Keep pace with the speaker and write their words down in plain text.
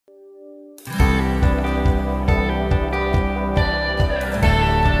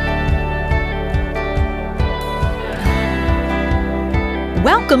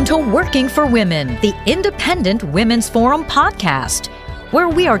Welcome to Working for Women, the Independent Women's Forum podcast, where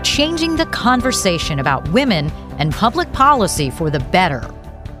we are changing the conversation about women and public policy for the better.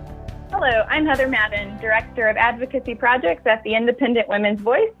 Hello, I'm Heather Madden, Director of Advocacy Projects at the Independent Women's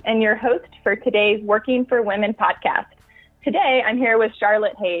Voice, and your host for today's Working for Women podcast. Today, I'm here with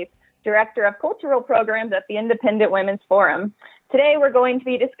Charlotte Hayes, Director of Cultural Programs at the Independent Women's Forum. Today, we're going to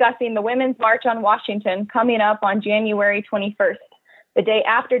be discussing the Women's March on Washington coming up on January 21st. The day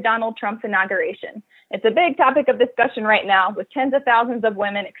after Donald Trump's inauguration. It's a big topic of discussion right now, with tens of thousands of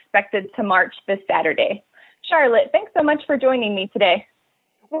women expected to march this Saturday. Charlotte, thanks so much for joining me today.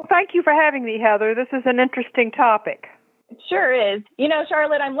 Well, thank you for having me, Heather. This is an interesting topic. It sure is. You know,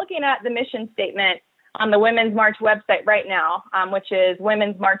 Charlotte, I'm looking at the mission statement on the Women's March website right now, which is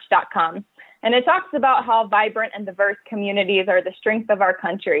womensmarch.com. And it talks about how vibrant and diverse communities are the strength of our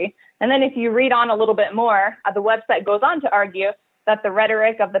country. And then if you read on a little bit more, the website goes on to argue that the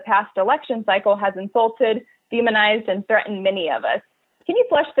rhetoric of the past election cycle has insulted, demonized, and threatened many of us. Can you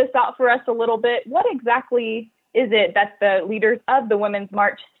flesh this out for us a little bit? What exactly is it that the leaders of the Women's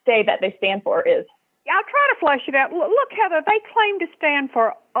March say that they stand for is? Yeah, I'll try to flesh it out. Look, Heather, they claim to stand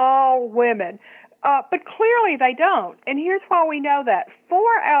for all women, but clearly they don't. And here's why we know that.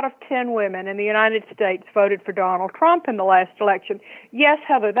 4 out of 10 women in the United States voted for Donald Trump in the last election. Yes,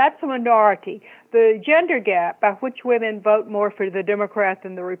 Heather, that's a minority. The gender gap by which women vote more for the Democrat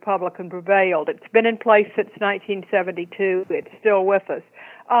than the Republican prevailed. It's been in place since 1972. It's still with us.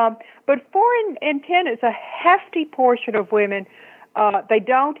 But 4 in 10 is a hefty portion of women they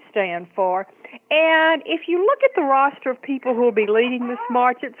don't stand for. And if you look at the roster of people who will be leading this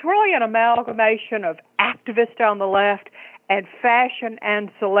march, it's really an amalgamation of activists on the left and fashion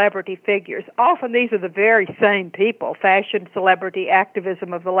and celebrity figures. Often these are the very same people, fashion, celebrity,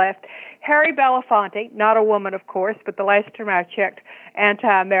 activism of the left. Harry Belafonte, not a woman, of course, but the last time I checked,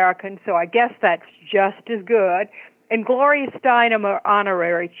 anti-American, so I guess that's just as good. And Gloria Steinem are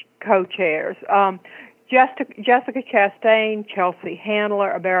honorary co-chairs. Jessica Chastain, Chelsea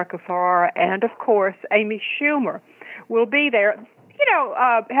Handler, America Ferrara, and, of course, Amy Schumer will be there. You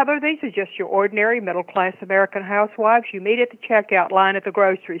know, Heather, these are just your ordinary middle-class American housewives you meet at the checkout line at the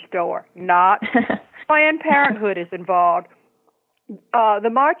grocery store. Not. Planned Parenthood is involved. The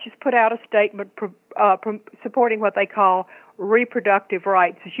march has put out a statement supporting what they call reproductive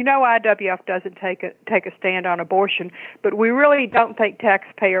rights. As you know, IWF doesn't take a stand on abortion, but we really don't think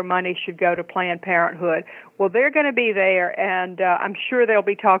taxpayer money should go to Planned Parenthood. Well, they're going to be there, and I'm sure they'll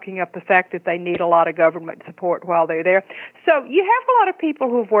be talking up the fact that they need a lot of government support while they're there. So you have a lot of people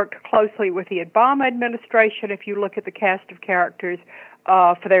who've worked closely with the Obama administration, if you look at the cast of characters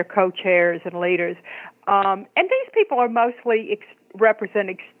for their co-chairs and leaders. And these people are mostly represent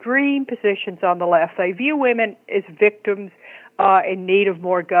extreme positions on the left. They view women as victims in need of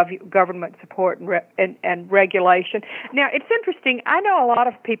more government support and regulation. Now, it's interesting. I know a lot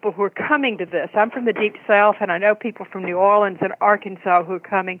of people who are coming to this. I'm from the Deep South, and I know people from New Orleans and Arkansas who are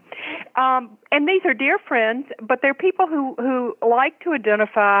coming. And these are dear friends, but they're people who like to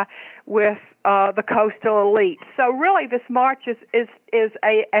identify with the coastal elite. So really, this march is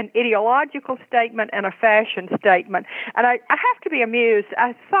an ideological statement and a fashion statement. And I have to be amused.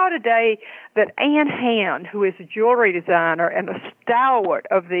 I saw today that Anne Hand, who is a jewelry designer and a stalwart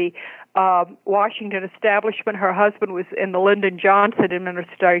of the Washington establishment, her husband was in the Lyndon Johnson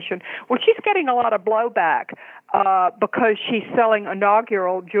administration. Well, she's getting a lot of blowback because she's selling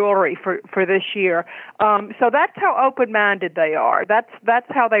inaugural jewelry for this year. So that's how open-minded they are. That's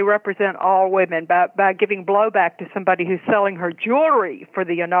how they represent all women, by giving blowback to somebody who's selling her jewelry for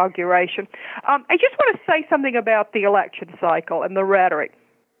the inauguration. I just want to say something about the election cycle and the rhetoric.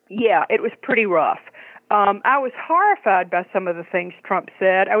 Yeah, it was pretty rough. I was horrified by some of the things Trump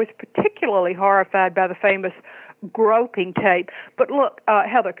said. I was particularly horrified by the famous groping tape. But look,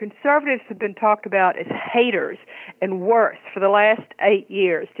 Heather, conservatives have been talked about as haters and worse for the last 8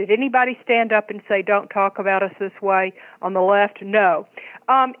 years. Did anybody stand up and say, don't talk about us this way on the left? No.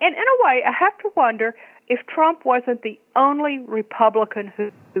 And in a way, I have to wonder if Trump wasn't the only Republican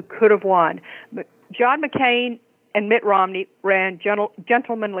who could have won. John McCain and Mitt Romney ran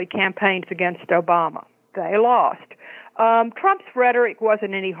gentlemanly campaigns against Obama. They lost. Trump's rhetoric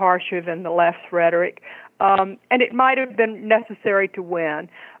wasn't any harsher than the left's rhetoric, and it might have been necessary to win.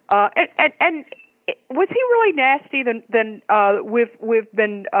 And was he really nasty than we've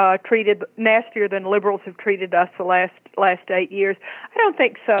been treated, nastier than liberals have treated us the last 8 years? I don't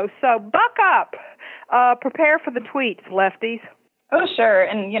think so. So buck up. Prepare for the tweets, lefties. Oh, sure.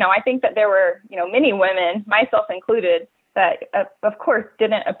 And, I think that there were, many women, myself included, that, of course,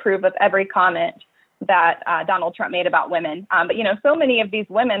 didn't approve of every comment that Donald Trump made about women. But, so many of these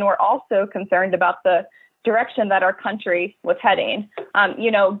women were also concerned about the direction that our country was heading.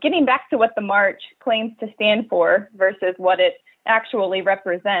 Getting back to what the march claims to stand for versus what it actually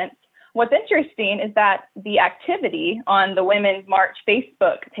represents, what's interesting is that the activity on the Women's March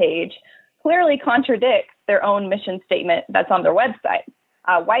Facebook page clearly contradicts their own mission statement that's on their website.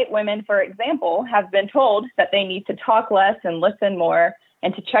 White women, for example, have been told that they need to talk less and listen more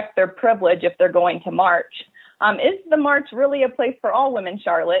and to check their privilege if they're going to march. Is the march really a place for all women,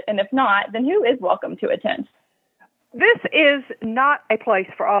 Charlotte? And if not, then who is welcome to attend? This is not a place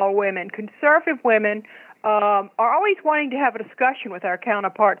for all women. Conservative women are always wanting to have a discussion with our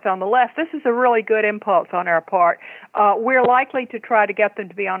counterparts on the left. This is a really good impulse on our part. We're likely to try to get them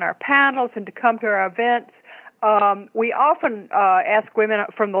to be on our panels and to come to our events. We often ask women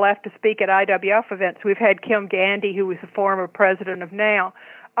from the left to speak at IWF events. We've had Kim Gandy, who was the former president of NOW.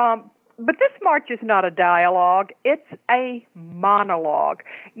 But this march is not a dialogue. It's a monologue.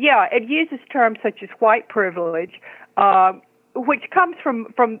 Yeah, it uses terms such as white privilege, which comes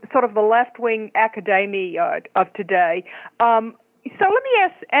from sort of the left-wing academia of today. So let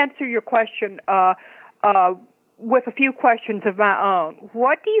me answer your question with a few questions of my own.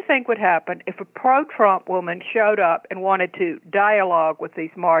 What do you think would happen if a pro-Trump woman showed up and wanted to dialogue with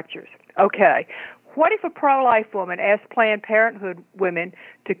these marchers? Okay. What if a pro-life woman asked Planned Parenthood women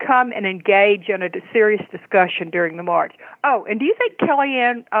to come and engage in a serious discussion during the march? Oh, and do you think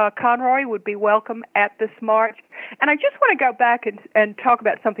Kellyanne Conroy would be welcome at this march? And I just want to go back and talk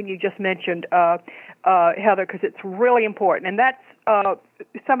about something you just mentioned, Heather, because it's really important. And that's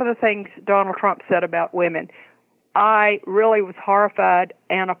some of the things Donald Trump said about women. I really was horrified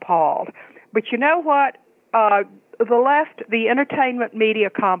and appalled. But you know what? The left, the entertainment media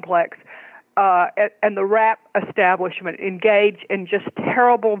complex, and the rap establishment engage in just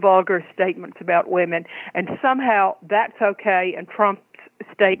terrible, vulgar statements about women, and somehow that's okay, and Trump's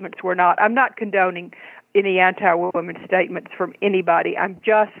statements were not. I'm not condoning any anti-women statements from anybody. I'm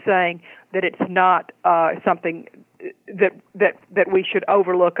just saying that it's not something that we should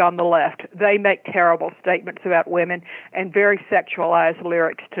overlook on the left. They make terrible statements about women and very sexualized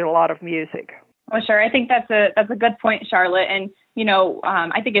lyrics to a lot of music. Well, sure. I think that's a good point, Charlotte. And,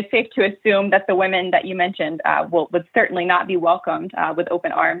 I think it's safe to assume that the women that you mentioned would certainly not be welcomed with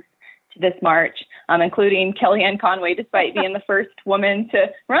open arms to this march, including Kellyanne Conway, despite being the first woman to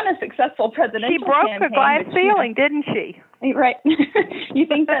run a successul presidential campaign. She broke the glass ceiling, didn't she? Right. You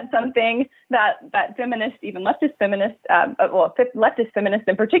think that's something that feminists, even leftist feminists, leftist feminists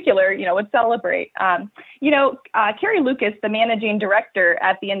in particular, would celebrate. Carrie Lucas, the managing director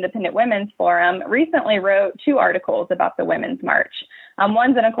at the Independent Women's Forum, recently wrote 2 articles about the Women's March.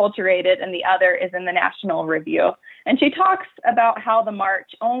 One's in Acculturated and the other is in the National Review. And she talks about how the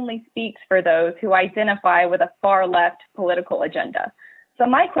march only speaks for those who identify with a far left political agenda. So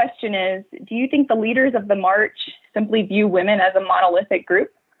my question is, do you think the leaders of the march simply view women as a monolithic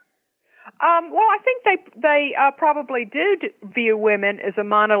group? Well, I think they probably do view women as a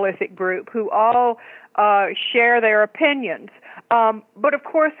monolithic group who all share their opinions. But of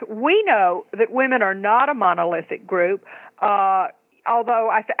course, we know that women are not a monolithic group. Although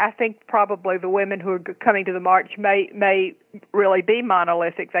I think probably the women who are coming to the march may really be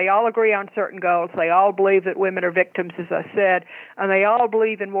monolithic. They all agree on certain goals. They all believe that women are victims, as I said, and they all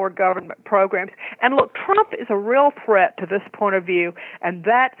believe in more government programs. And look, Trump is a real threat to this point of view, and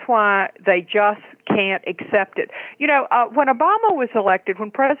that's why they just can't accept it. When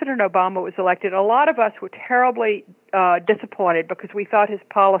President Obama was elected, a lot of us were terribly disappointed because we thought his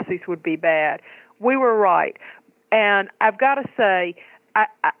policies would be bad. We were right. And I've got to say,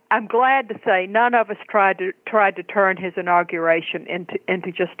 I'm glad to say none of us tried to turn his inauguration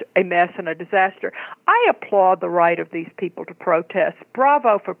into just a mess and a disaster. I applaud the right of these people to protest.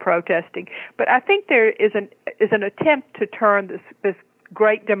 Bravo for protesting. But I think there is an attempt to turn this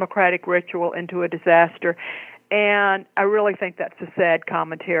great democratic ritual into a disaster. And I really think that's a sad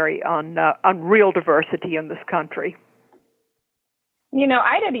commentary on real diversity in this country.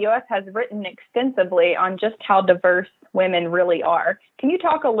 IWF has written extensively on just how diverse women really are. Can you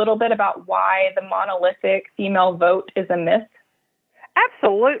talk a little bit about why the monolithic female vote is a myth?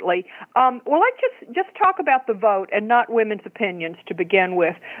 Absolutely. Well, let's just talk about the vote and not women's opinions to begin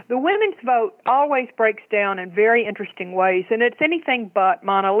with. The women's vote always breaks down in very interesting ways, and it's anything but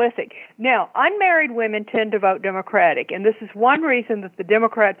monolithic. Now, unmarried women tend to vote Democratic, and this is one reason that the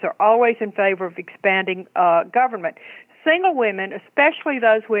Democrats are always in favor of expanding government. Single women, especially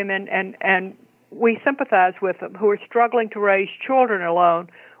those women, and we sympathize with them, who are struggling to raise children alone,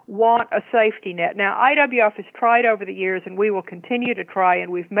 want a safety net. Now, IWF has tried over the years, and we will continue to try, and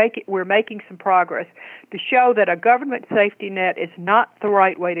we're making some progress to show that a government safety net is not the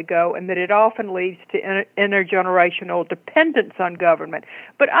right way to go, and that it often leads to intergenerational dependence on government.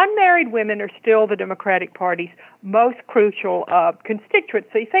 But unmarried women are still the Democratic Party's most crucial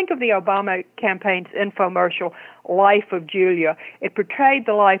constituency. Think of the Obama campaign's infomercial, Life of Julia. It portrayed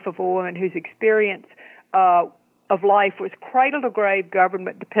the life of a woman whose experience of life was cradle-to-grave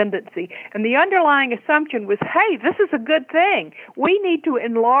government dependency. And the underlying assumption was, hey, this is a good thing. We need to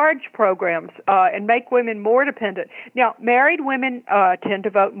enlarge programs and make women more dependent. Now, married women tend to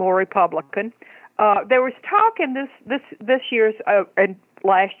vote more Republican. There was talk in this year's and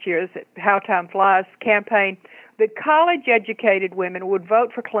last year's How Time Flies campaign that college-educated women would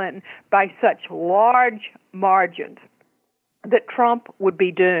vote for Clinton by such large margins that Trump would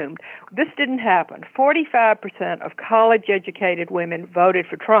be doomed. This didn't happen. 45% of college-educated women voted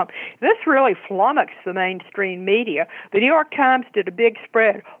for Trump. This really flummoxed the mainstream media. The New York Times did a big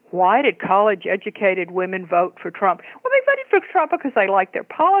spread. Why did college-educated women vote for Trump? Well, they voted for Trump because they like their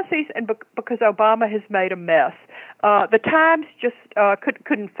policies and because Obama has made a mess. The Times just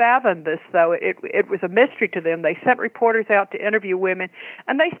couldn't fathom this, though. It was a mystery to them. They sent reporters out to interview women,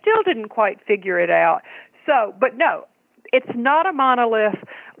 and they still didn't quite figure it out. So, but no, it's not a monolith.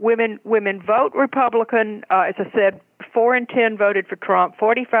 Women vote Republican. As I said, 4 in 10 voted for Trump.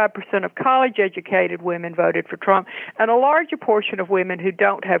 45% of college-educated women voted for Trump, and a larger portion of women who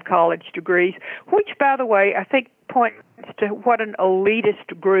don't have college degrees, which, by the way, I think points to what an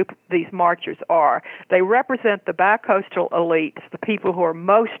elitist group these marchers are. They represent the bicoastal elites, the people who are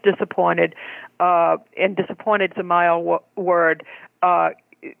most disappointed, and disappointed's a mild word, that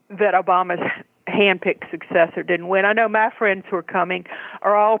Obama's handpicked successor didn't win. I know my friends who are coming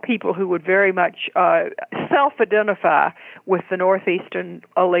are all people who would very much self-identify with the Northeastern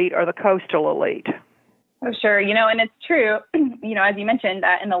elite or the coastal elite. Oh, sure. And it's true, as you mentioned,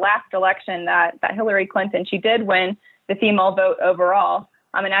 that in the last election that Hillary Clinton, she did win the female vote overall.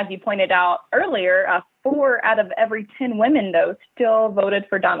 And as you pointed out earlier, 4 out of every 10 women, though, still voted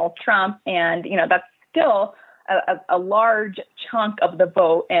for Donald Trump. And, that's still a large chunk of the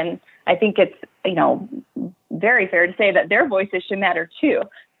vote. And I think it's, very fair to say that their voices should matter too.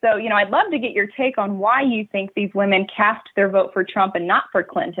 So, I'd love to get your take on why you think these women cast their vote for Trump and not for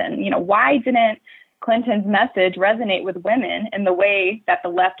Clinton. Why didn't Clinton's message resonate with women in the way that the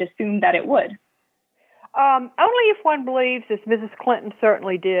left assumed that it would? Only if one believes, as Mrs. Clinton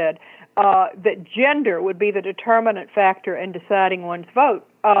certainly did, that gender would be the determinant factor in deciding one's vote.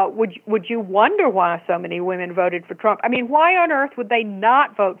 Would you wonder why so many women voted for Trump? I mean, why on earth would they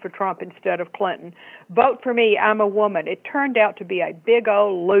not vote for Trump instead of Clinton? Vote for me, I'm a woman. It turned out to be a big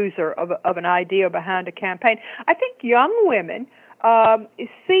old loser of an idea behind a campaign. I think young women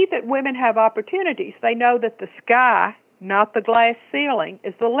see that women have opportunities. They know that the sky, not the glass ceiling,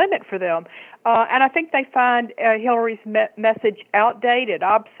 is the limit for them. And I think they find Hillary's message outdated,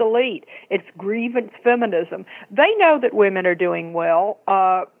 obsolete. It's grievance feminism. They know that women are doing well,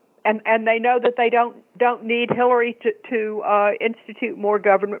 and they know that they don't need Hillary to institute more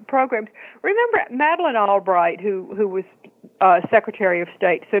government programs. Remember Madeleine Albright, who was Secretary of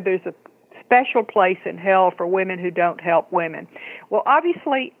State, said there's a special place in hell for women who don't help women. Well,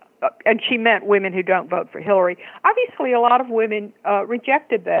 obviously, and she meant women who don't vote for Hillary. Obviously, a lot of women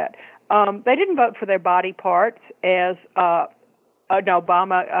rejected that. They didn't vote for their body parts, as an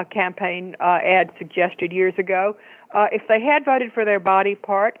Obama campaign ad suggested years ago. If they had voted for their body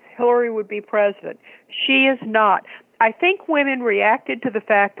parts, Hillary would be president. She is not. I think women reacted to the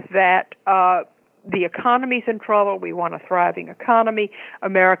fact that the economy's in trouble. We want a thriving economy.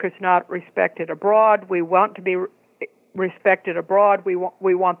 America's not respected abroad. We want to be respected abroad. We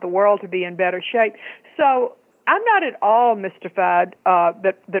want the world to be in better shape. So I'm not at all mystified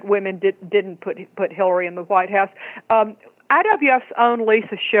that women didn't put Hillary in the White House. IWF's own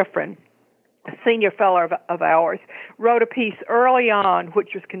Lisa Schifrin, a senior fellow of ours, wrote a piece early on which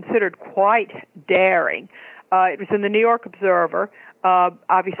was considered quite daring. It was in the New York Observer.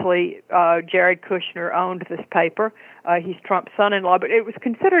 Obviously, Jared Kushner owned this paper. He's Trump's son-in-law, but it was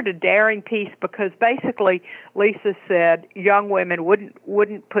considered a daring piece because basically Lisa said young women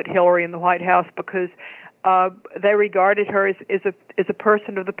wouldn't put Hillary in the White House because they regarded her as a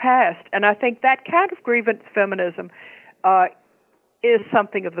person of the past. And I think that kind of grievance feminism is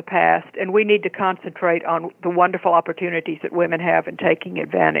something of the past, and we need to concentrate on the wonderful opportunities that women have in taking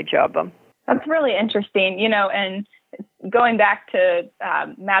advantage of them. That's really interesting, and going back to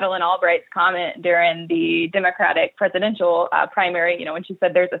Madeleine Albright's comment during the Democratic presidential primary, when she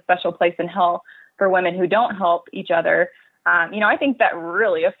said there's a special place in hell for women who don't help each other. I think that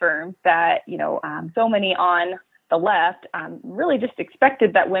really affirms that, so many on the left really just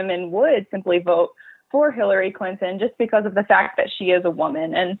expected that women would simply vote for Hillary Clinton just because of the fact that she is a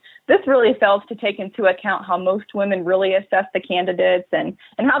woman. And this really fails to take into account how most women really assess the candidates and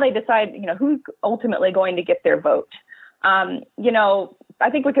how they decide, who's ultimately going to get their vote. I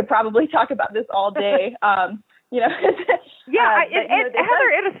think we could probably talk about this all day. Heather,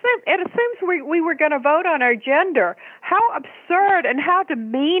 it assumes we were going to vote on our gender. How absurd and how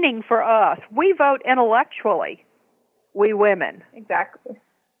demeaning for us. We vote intellectually, we women. Exactly.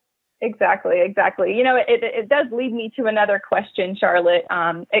 It does lead me to another question, Charlotte.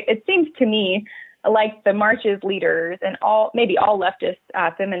 It seems to me like the march's leaders and maybe all leftist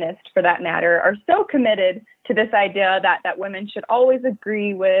feminists, for that matter, are so committed to this idea that women should always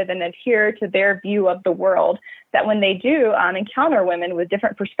agree with and adhere to their view of the world, that when they do encounter women with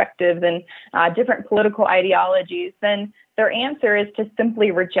different perspectives and different political ideologies, then their answer is to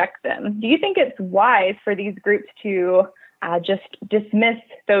simply reject them. Do you think it's wise for these groups to just dismiss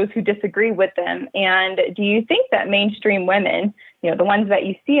those who disagree with them? And do you think that mainstream women, the ones that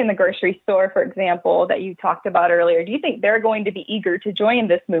you see in the grocery store, for example, that you talked about earlier, do you think they're going to be eager to join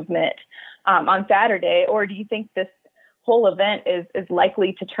this movement on Saturday? Or do you think this whole event is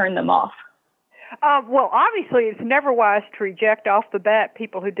likely to turn them off? Well, obviously, it's never wise to reject off the bat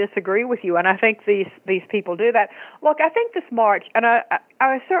people who disagree with you, and I think these people do that. Look, I think this march, and I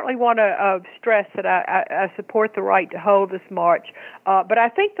certainly want to stress that I support the right to hold this march, but I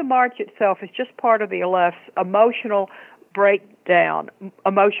think the march itself is just part of the left's emotional meltdown,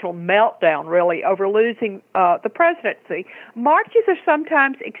 really, over losing the presidency. Marches are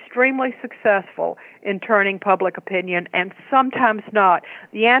sometimes extremely successful in turning public opinion, and sometimes not.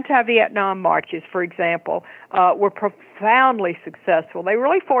 The anti-Vietnam marches, for example, were profoundly successful. They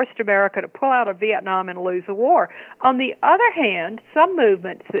really forced America to pull out of Vietnam and lose the war. On the other hand, some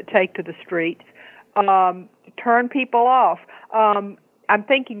movements that take to the streets turn people off. I'm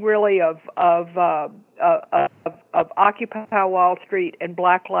thinking really of Occupy Wall Street and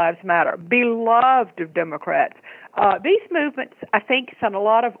Black Lives Matter, beloved of Democrats. These movements, I think, sent a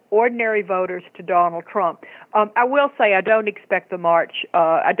lot of ordinary voters to Donald Trump. I will say I don't expect the march.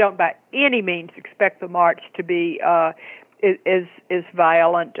 I don't by any means expect the march to be is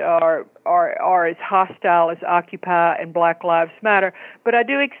violent or as hostile as Occupy and Black Lives Matter, but I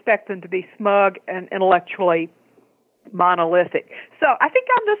do expect them to be smug and intellectually monolithic. So I think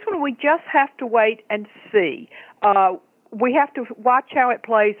on this one we just have to wait and see. We have to watch how it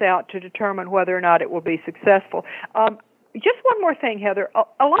plays out to determine whether or not it will be successful. Just one more thing, Heather.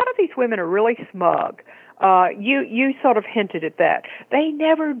 A lot of these women are really smug. You sort of hinted at that. They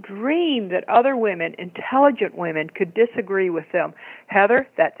never dreamed that other women, intelligent women, could disagree with them. Heather,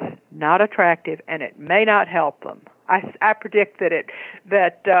 that's not attractive, and it may not help them. I predict that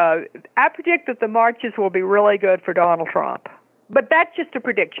the marches will be really good for Donald Trump. But that's just a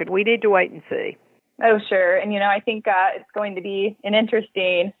prediction. We need to wait and see. Oh, sure. And, I think it's going to be an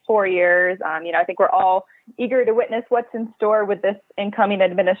interesting 4 years. I think we're all eager to witness what's in store with this incoming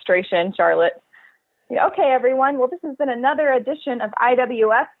administration, Charlotte. Okay, everyone. Well, this has been another edition of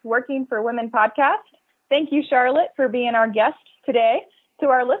IWS Working for Women podcast. Thank you, Charlotte, for being our guest today. To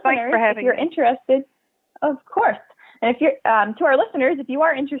our listeners, if you're interested, of course. And if you're to our listeners, if you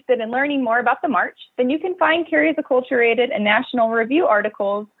are interested in learning more about the march, then you can find Curious Acculturated and National Review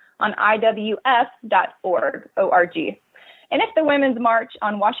articles on IWS.org. And if the Women's March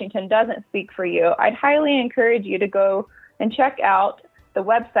on Washington doesn't speak for you, I'd highly encourage you to go and check out the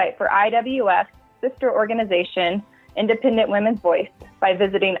website for IWS sister organization, Independent Women's Voice, by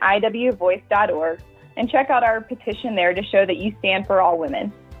visiting IWVoice.org and check out our petition there to show that you stand for all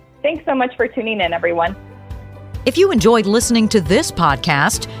women. Thanks so much for tuning in, everyone. If you enjoyed listening to this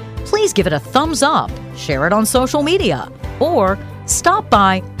podcast, please give it a thumbs up, share it on social media, or stop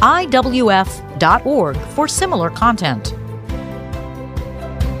by IWF.org for similar content.